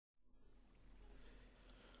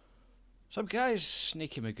So guys,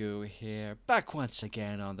 Sneaky Magoo here, back once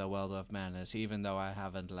again on the World of Manners, even though I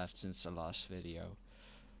haven't left since the last video.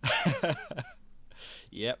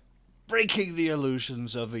 Yep, breaking the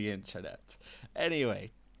illusions of the internet.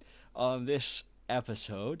 Anyway, on this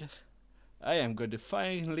episode, I am going to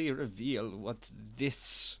finally reveal what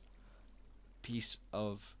this piece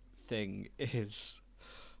of thing is.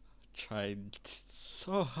 Trying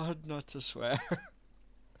so hard not to swear.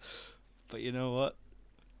 But you know what?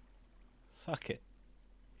 Fuck it.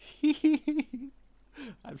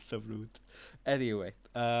 I'm so rude. Anyway,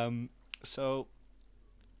 so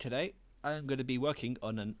today I'm going to be working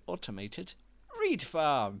on an automated reed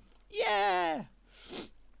farm. Yeah!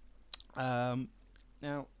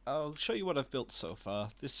 Now, I'll show you what I've built so far.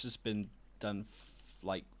 This has been done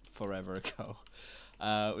like forever ago.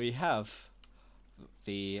 We have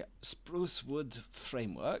the spruce wood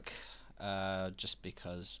framework, just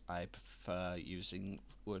because I prefer using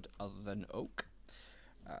wood other than oak.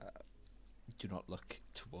 Do not look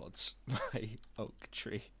towards my oak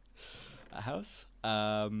tree house.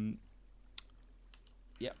 Yep,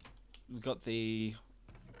 we've got the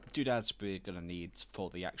doodads we're gonna need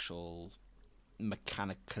for the actual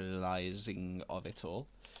mechanicalizing of it all.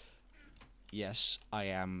 Yes, I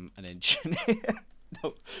am an engineer.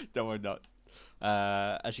 No, I'm not.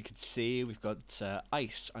 As you can see, we've got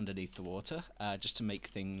ice underneath the water, just to make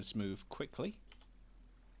things move quickly,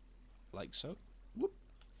 like so. Whoop.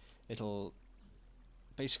 It'll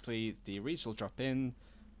basically, the reeds will drop in,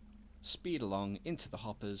 speed along into the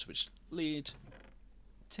hoppers, which lead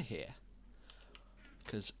to here.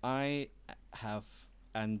 Because I have,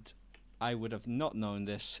 and I would have not known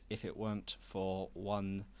this if it weren't for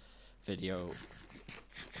one video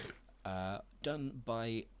done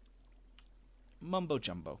by Mumbo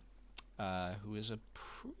Jumbo, who is a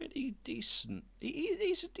pretty decent.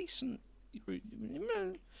 He's a decent.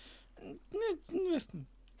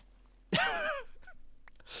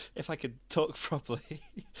 If I could talk properly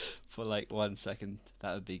for like 1 second,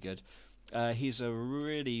 that would be good. He's a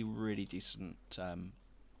really decent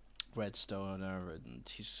Redstoner,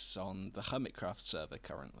 and he's on the Hermitcraft server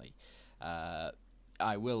currently.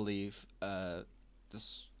 I will leave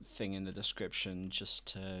this thing in the description just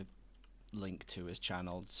to link to his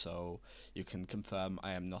channel, so you can confirm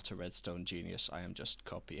I am not a redstone genius. I am just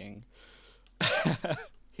copying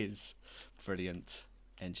his brilliant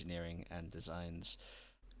engineering and designs.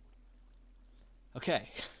 Okay,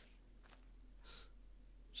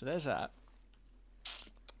 so there's that.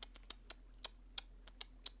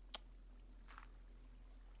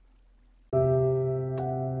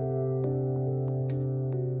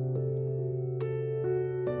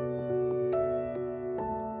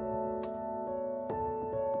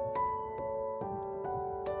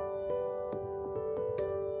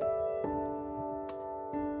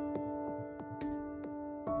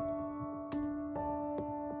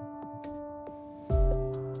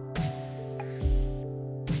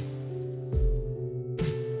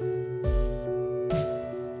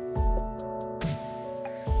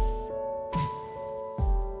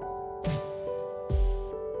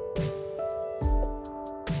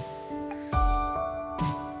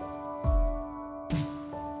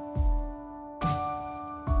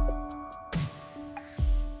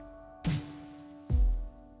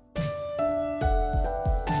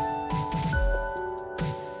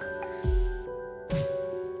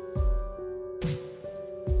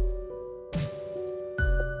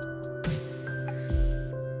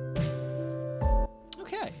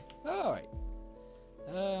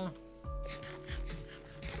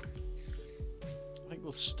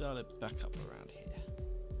 We'll start it back up around here.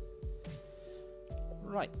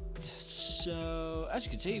 Right, so as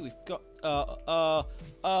you can see, we've got oh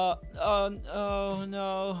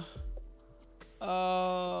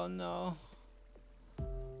no,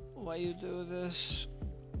 why you do this?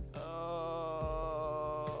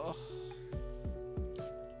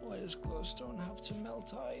 Why does glowstone have to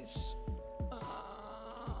melt ice?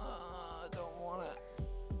 I don't want it.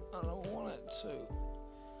 I don't want it to.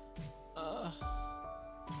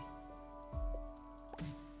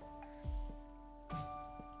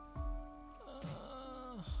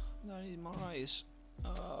 I need more ice.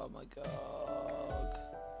 Oh my dog.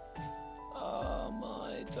 Oh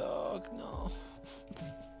my dog, no.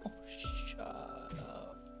 Oh, shut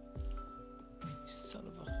up. You son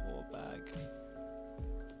of a whore bag.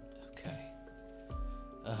 Okay.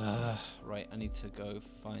 Right, I need to go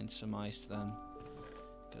find some ice then.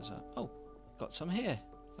 Because, oh, got some here.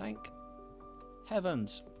 Thank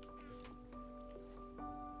heavens.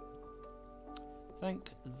 Thank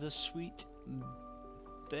the sweet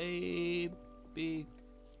baby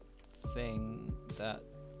thing that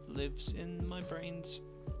lives in my brains.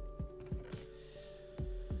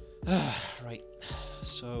 Right,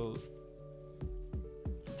 so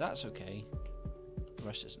that's okay. The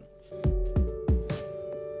rest isn't.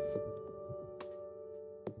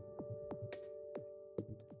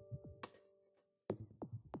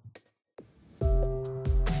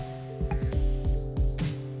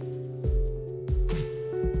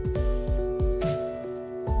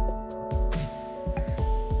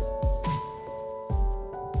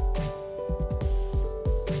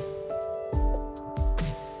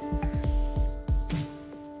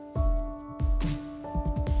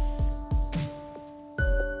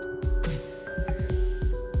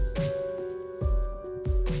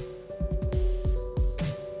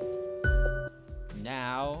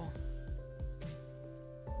 Now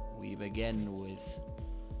we begin with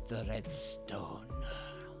the Redstone.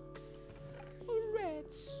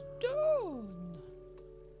 Redstone.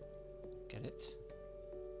 Get it?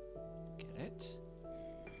 Get it?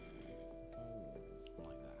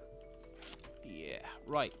 Like that. Yeah,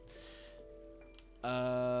 right.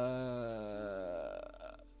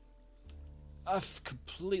 I've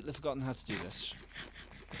completely forgotten how to do this.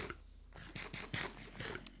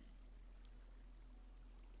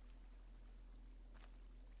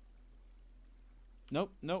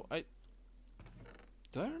 Nope, no,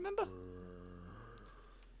 do I remember?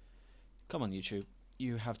 Come on, YouTube.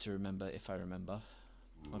 You have to remember if I remember.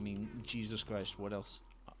 I mean, Jesus Christ, what else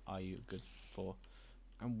are you good for?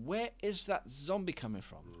 And where is that zombie coming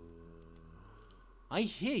from? I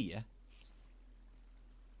hear you.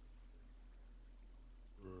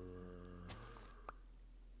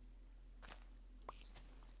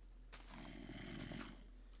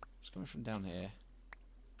 It's coming from down here.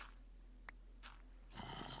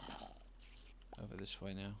 Over this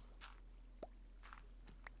way now.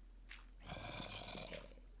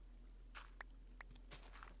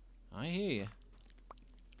 I hear you.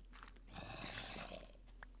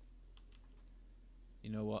 You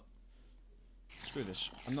know what? Screw this.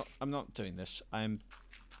 I'm not doing this.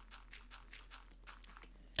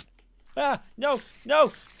 Ah! No!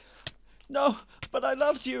 No! No! But I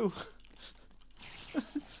loved you!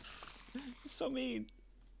 It's so mean.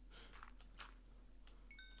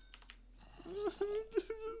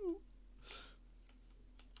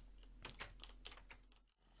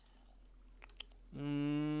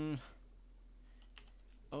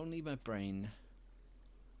 Only my brain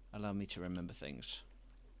allow me to remember things.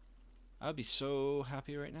 I would be so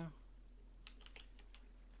happy right now.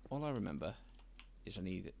 All I remember is I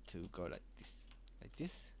need to go like this, like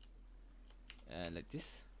this, like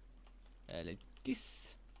this, like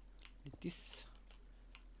this, like this,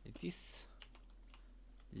 like this,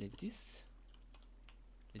 like this,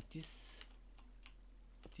 like this,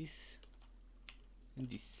 this, and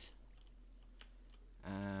this.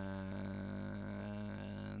 And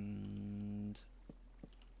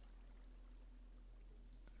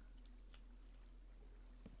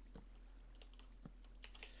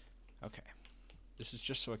okay, this is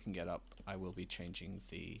just so I can get up. I will be changing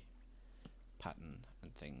the pattern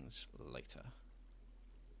and things later.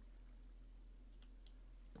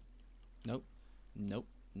 Nope, nope,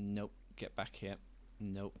 nope. Get back here.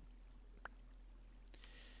 Nope.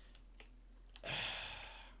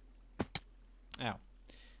 Ow.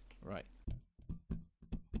 Right.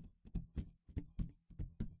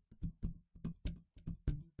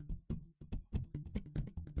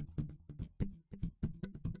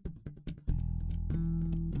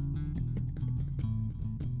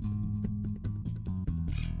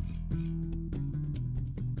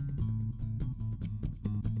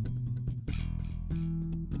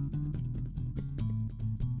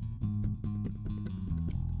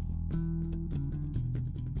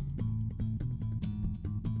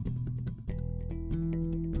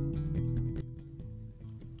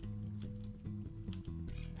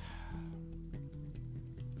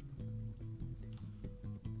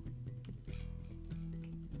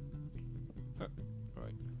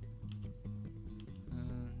 Right.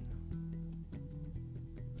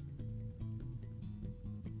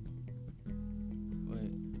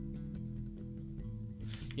 Wait.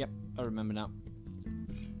 Yep, I remember now.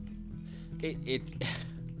 It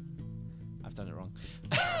I've done it wrong.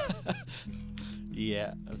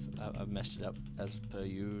 Yeah, I've messed it up as per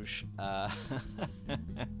usual.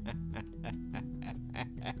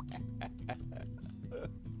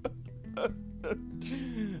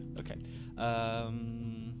 Okay.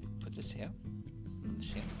 Put this here.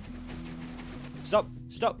 This here. Stop!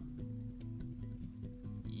 Stop!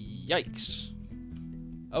 Yikes.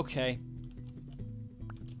 Okay.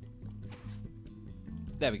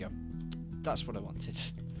 There we go. That's what I wanted.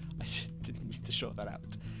 I didn't mean to short that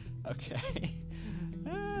out. Okay.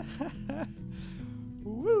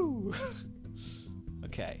 Woo!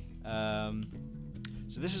 Okay.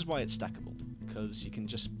 So this is why it's stackable, because you can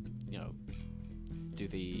just, you know, do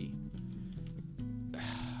the...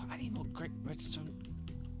 I need more great redstone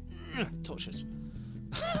torches.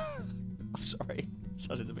 I'm sorry.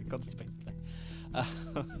 Sounded a bit constipated there.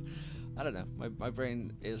 I don't know. My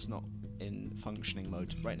brain is not in functioning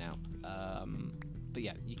mode right now. But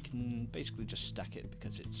yeah, you can basically just stack it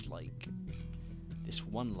because it's like this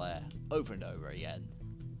one layer over and over again.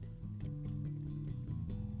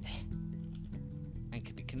 And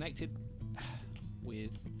can be connected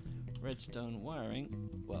with redstone wiring.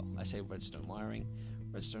 Well, I say redstone wiring,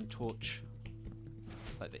 redstone torch,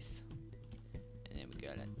 like this. And then we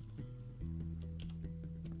go like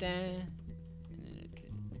there, and then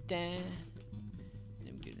there, and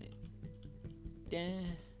then we do it there,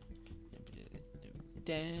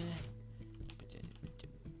 there,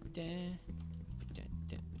 there,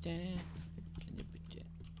 there, and then put that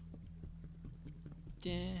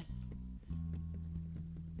there.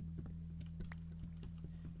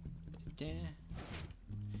 There.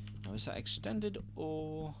 Now, is that extended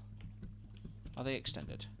or are they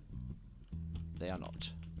extended? They are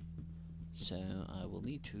not. So I will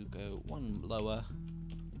need to go one lower,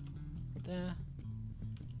 there,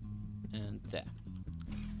 and there.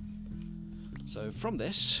 So from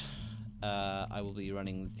this, I will be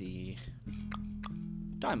running the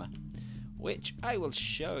timer, which I will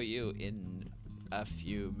show you in a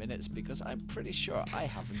few minutes because I'm pretty sure I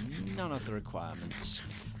have none of the requirements.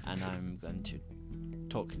 And I'm going to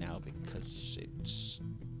talk now because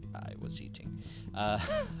I was eating.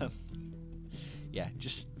 Yeah,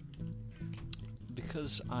 just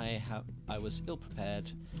because I was ill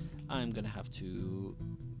prepared, I'm gonna have to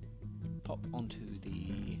pop onto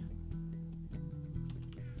the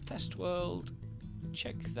test world,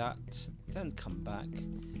 check that, then come back,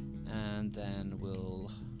 and then we'll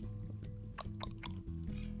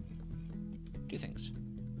do things.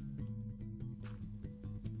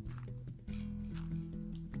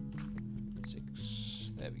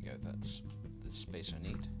 There we go, that's the space I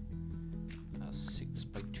need. A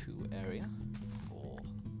 6x2 area for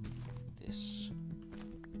this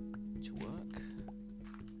to work.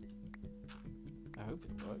 I hope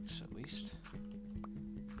it works at least.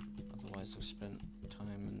 Otherwise I've spent time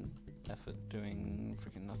and effort doing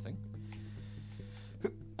freaking nothing.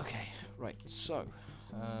 Okay, right, so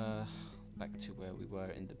back to where we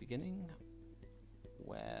were in the beginning,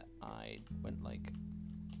 where I went like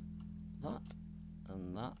that.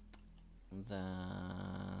 And that, and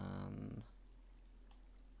then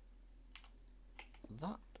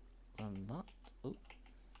that, and that. Oh,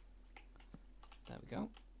 there we go.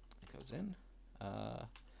 It goes in.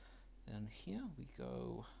 Then here we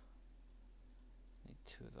go. Need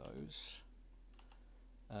two of those.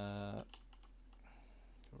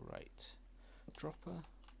 Right.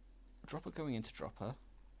 Dropper going into dropper.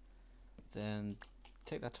 Then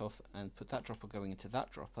take that off and put that dropper going into that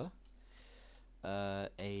dropper.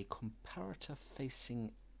 A comparator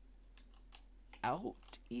facing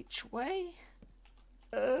out each way.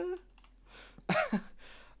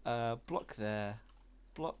 Block there,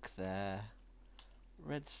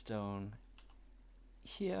 redstone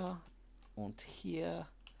here and here,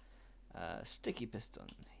 sticky piston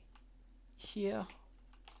here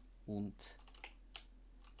and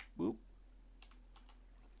whoop.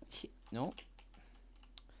 No,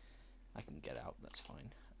 I can get out, that's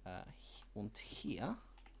fine. And here,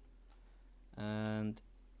 and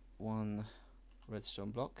one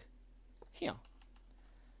redstone block here.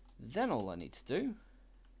 Then all I need to do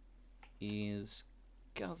is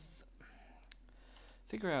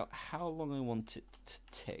figure out how long I want it to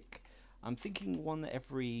tick. I'm thinking one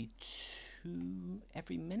every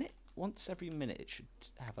minute. Once every minute it should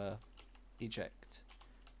have a eject.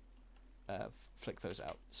 Flick those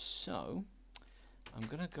out. So I'm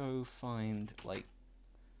gonna go find like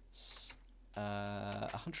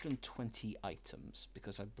 120 items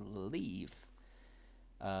because I believe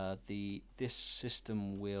this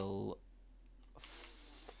system will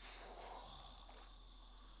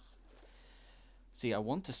see. I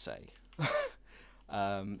want to say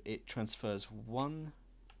it transfers one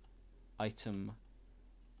item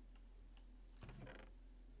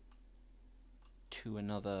to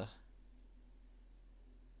another.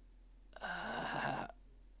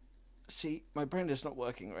 See, my brain is not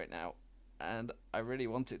working right now, and I really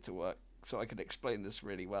want it to work so I can explain this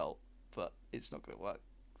really well, but it's not going to work,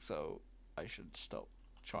 so I should stop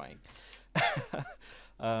trying.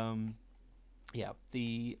 Yeah,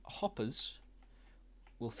 the hoppers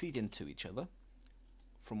will feed into each other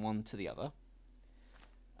from one to the other.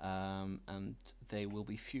 and they will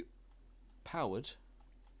be powered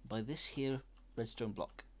by this here redstone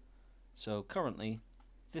block. So currently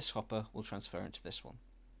this hopper will transfer into this one.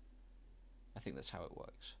 I think that's how it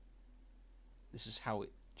works. This is how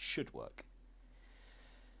it should work.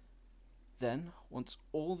 Then once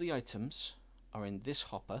all the items are in this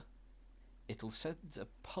hopper, it'll send a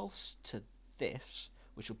pulse to this,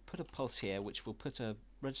 which will put a pulse here, which will put a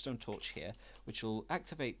redstone torch here, which will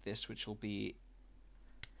activate this, which will be,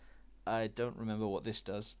 I don't remember what this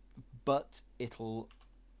does, but it'll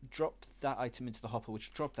drop that item into the hopper, which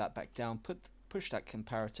will drop that back down, push that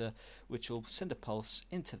comparator, which will send a pulse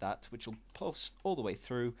into that, which will pulse all the way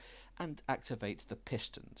through and activate the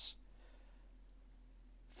pistons.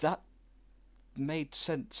 That made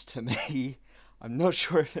sense to me. I'm not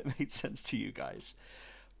sure if it made sense to you guys,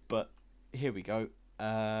 but here we go.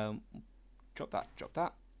 Drop that, drop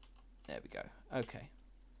that. There we go. Okay.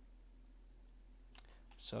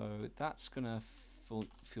 So that's gonna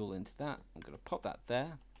fuel into that. I'm gonna pop that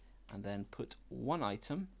there, and then put one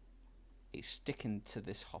item, a stick into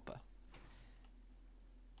this hopper.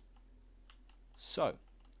 So,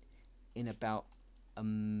 in about a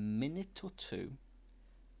minute or two,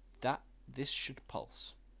 this should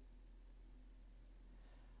pulse.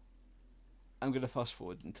 I'm gonna fast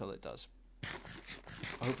forward until it does.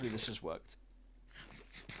 Hopefully this has worked.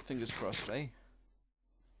 Fingers crossed, eh?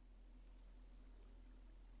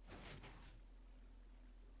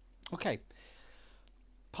 Okay.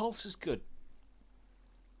 Pulse is good.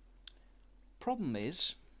 Problem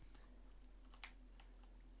is,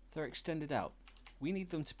 they're extended out. We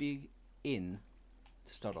need them to be in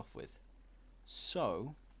to start off with.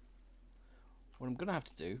 So, what I'm going to have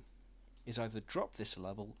to do is either drop this a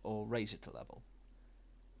level or raise it a level.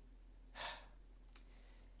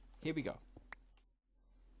 Here we go.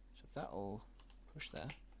 So that'll push there.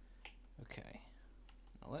 Okay.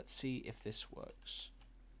 Now let's see if this works.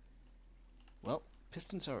 Well,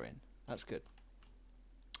 pistons are in. That's good.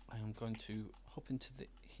 I am going to hop into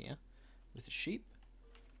here with a sheep,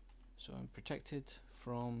 so I'm protected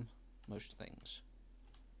from most things.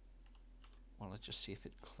 Well, let's just see if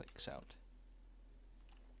it clicks out.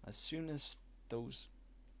 As soon as those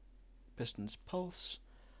pistons pulse,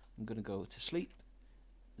 I'm going to go to sleep,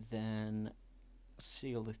 then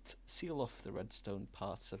seal off the redstone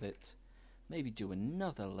parts of it, maybe do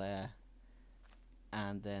another layer,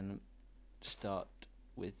 and then start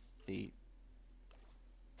with the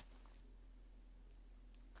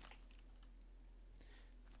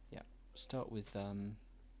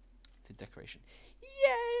decoration.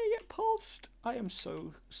 Yay, it pulsed! I am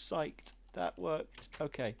so psyched. That worked.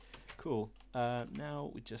 Okay, cool.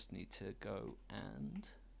 Now we just need to go and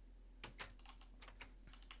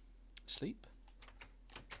sleep,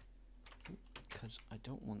 because I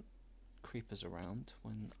don't want creepers around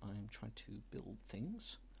when I'm trying to build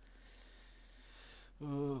things.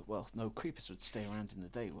 Well, no, creepers would stay around in the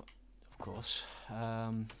day, of course.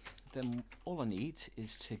 Then all I need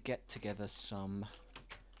is to get together some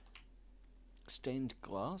stained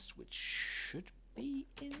glass, which should be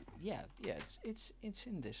in, yeah, it's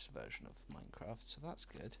in this version of Minecraft, so that's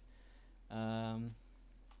good.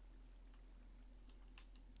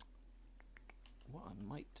 What I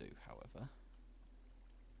might do, however,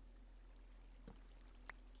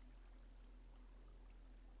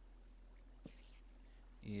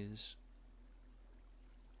 is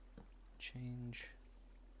change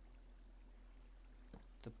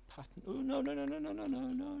the pattern. Oh no no no no no no no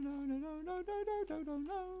no no no no no no no no no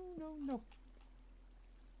no no.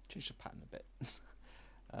 Change the pattern a bit.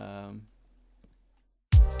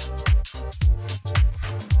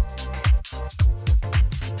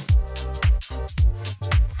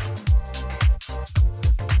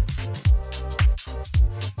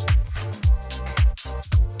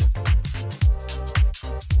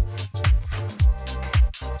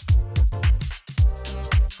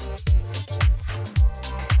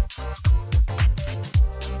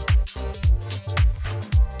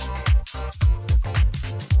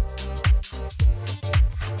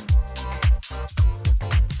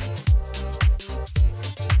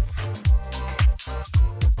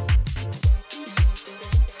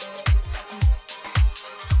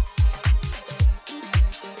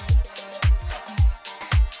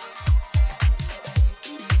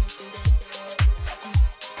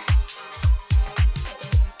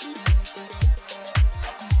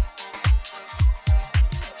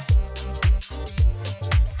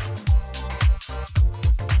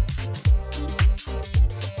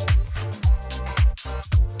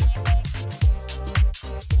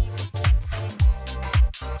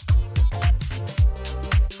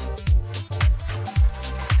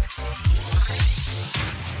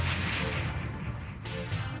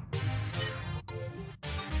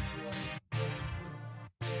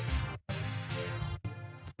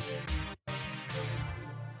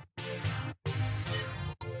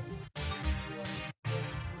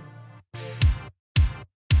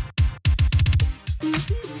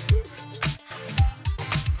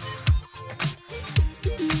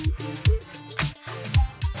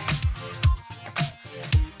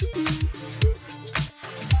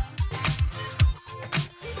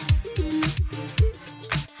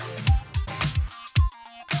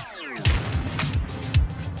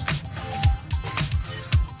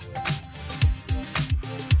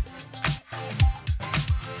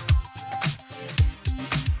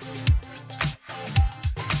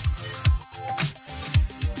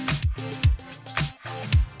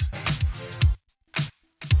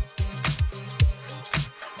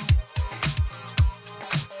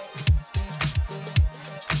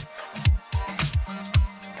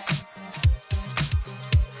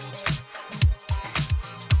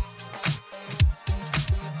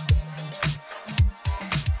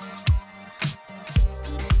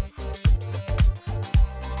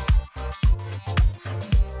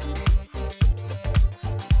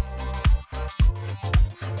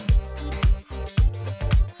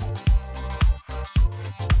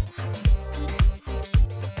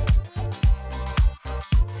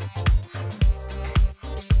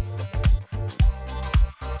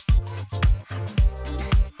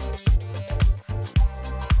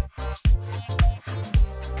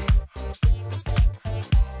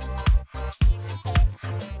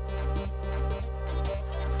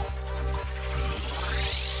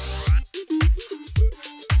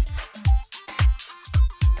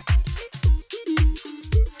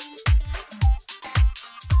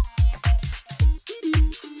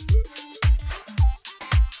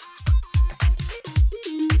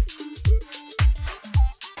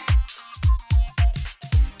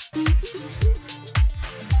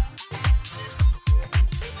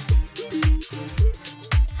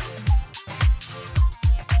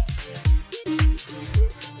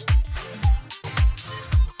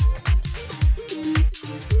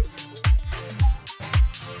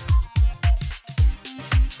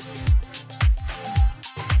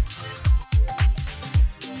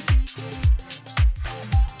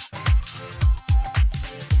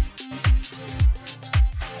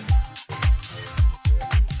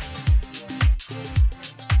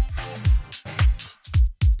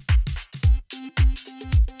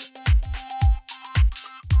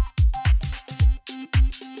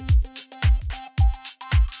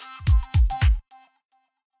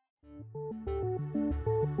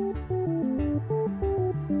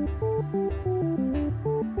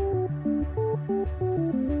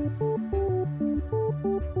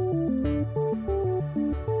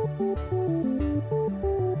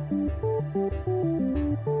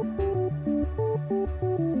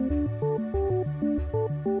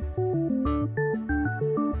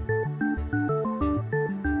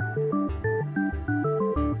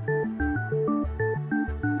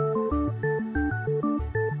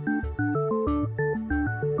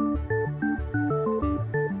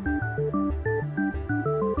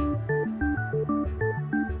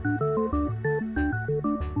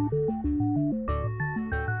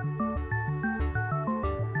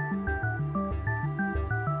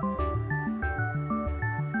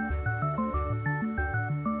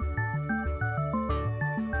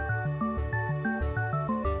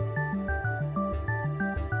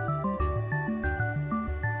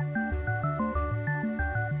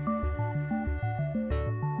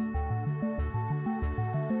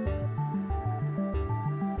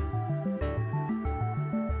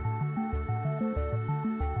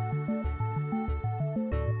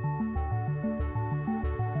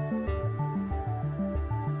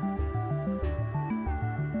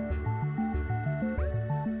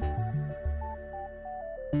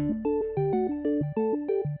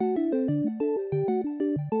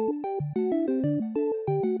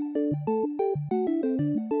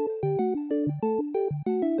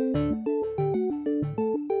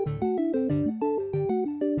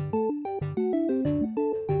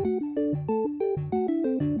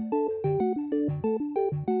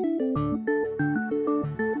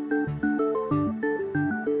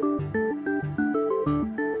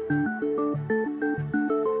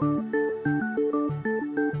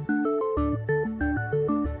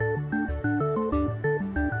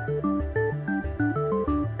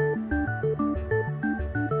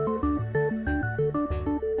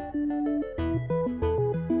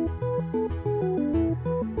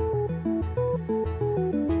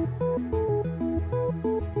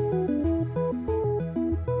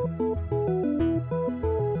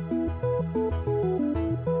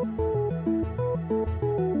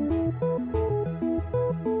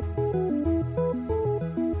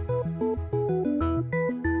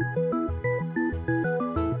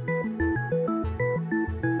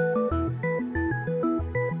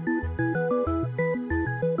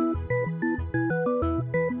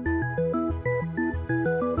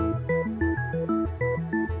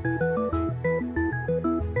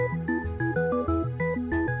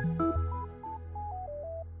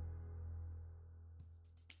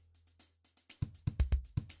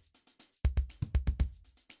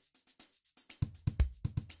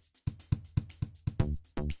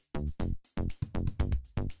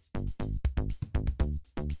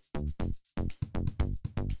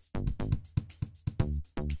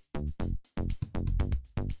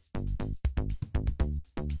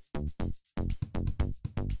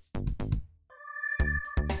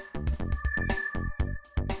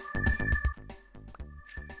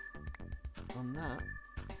 that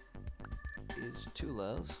is 2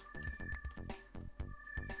 layers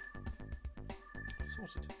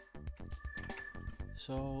sorted.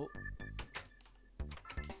 So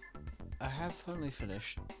I have finally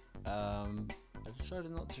finished. I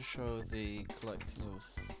decided not to show the collecting of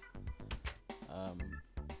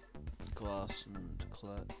glass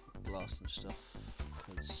and stuff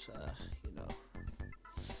because you know,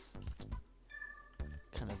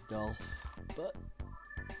 kind of dull. But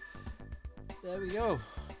there we go.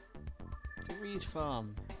 The reed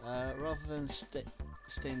farm. Rather than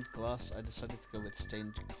stained glass, I decided to go with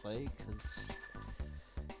stained clay because,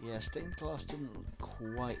 yeah, stained glass didn't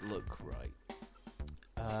quite look right.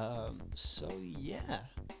 So yeah,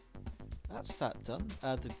 that's that done.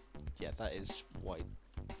 Yeah, that is white.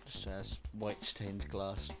 It says white stained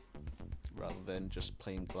glass rather than just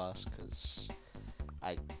plain glass because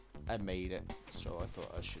I made it, so I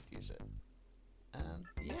thought I should use it. And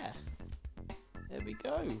yeah, there we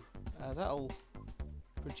go. That'll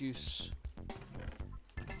produce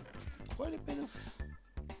quite a bit of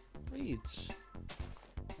reeds,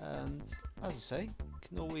 and as I say,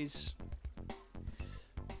 can always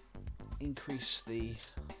increase the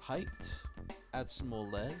height, add some more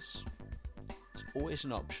layers. It's always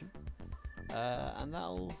an option, and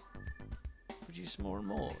that'll produce more and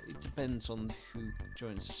more. It depends on who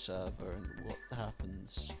joins the server and what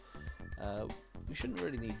happens. We shouldn't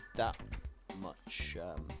really need that much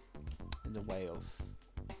in the way of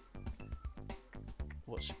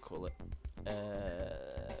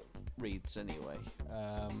reeds anyway,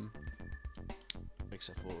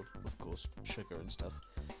 except for, of course, sugar and stuff.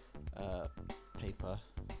 Paper,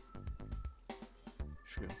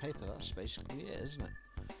 sugar and paper, that's basically it, isn't it?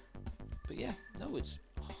 But yeah, no, it's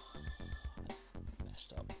I've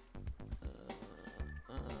messed up.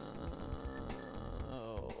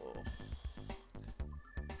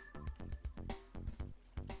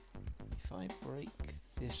 If I break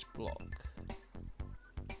this block,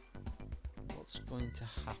 what's going to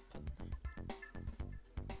happen?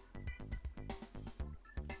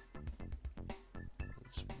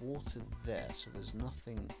 There's water there, so there's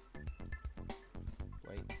nothing.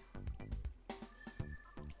 Wait.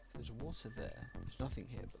 There's water there. There's nothing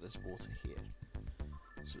here, but there's water here.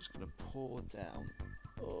 So it's going to pour down.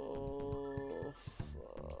 Oh, fuck.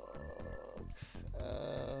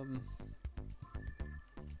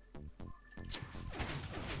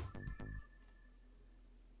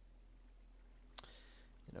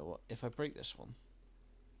 You know what? If I break this one,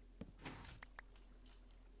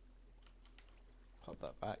 pop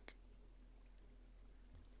that back.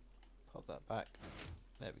 Pop that back.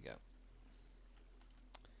 There we go.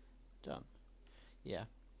 Done. Yeah,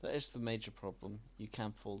 that is the major problem. You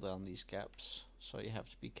can fall down these gaps, so you have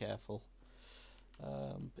to be careful.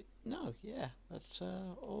 But no, yeah, that's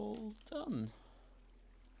all done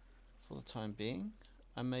for the time being.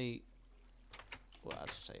 I may, well, I'd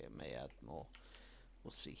say I may add more.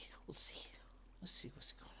 We'll see. We'll see. We'll see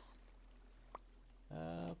what's going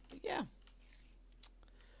on. But yeah.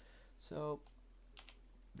 So,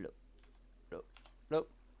 bloop, bloop, bloop.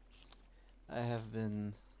 I have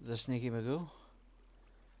been the Sneaky Magoo.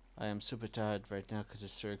 I am super tired right now because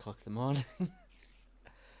it's 3 o'clock in the morning.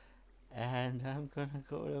 And I'm gonna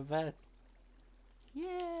go to bed.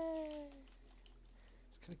 Yay!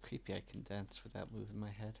 It's kind of creepy. I can dance without moving my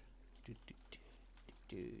head. Do, do, do,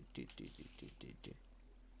 do, do, do, do, do, do, do.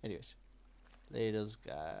 Anyways, laters,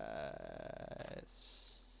 guys.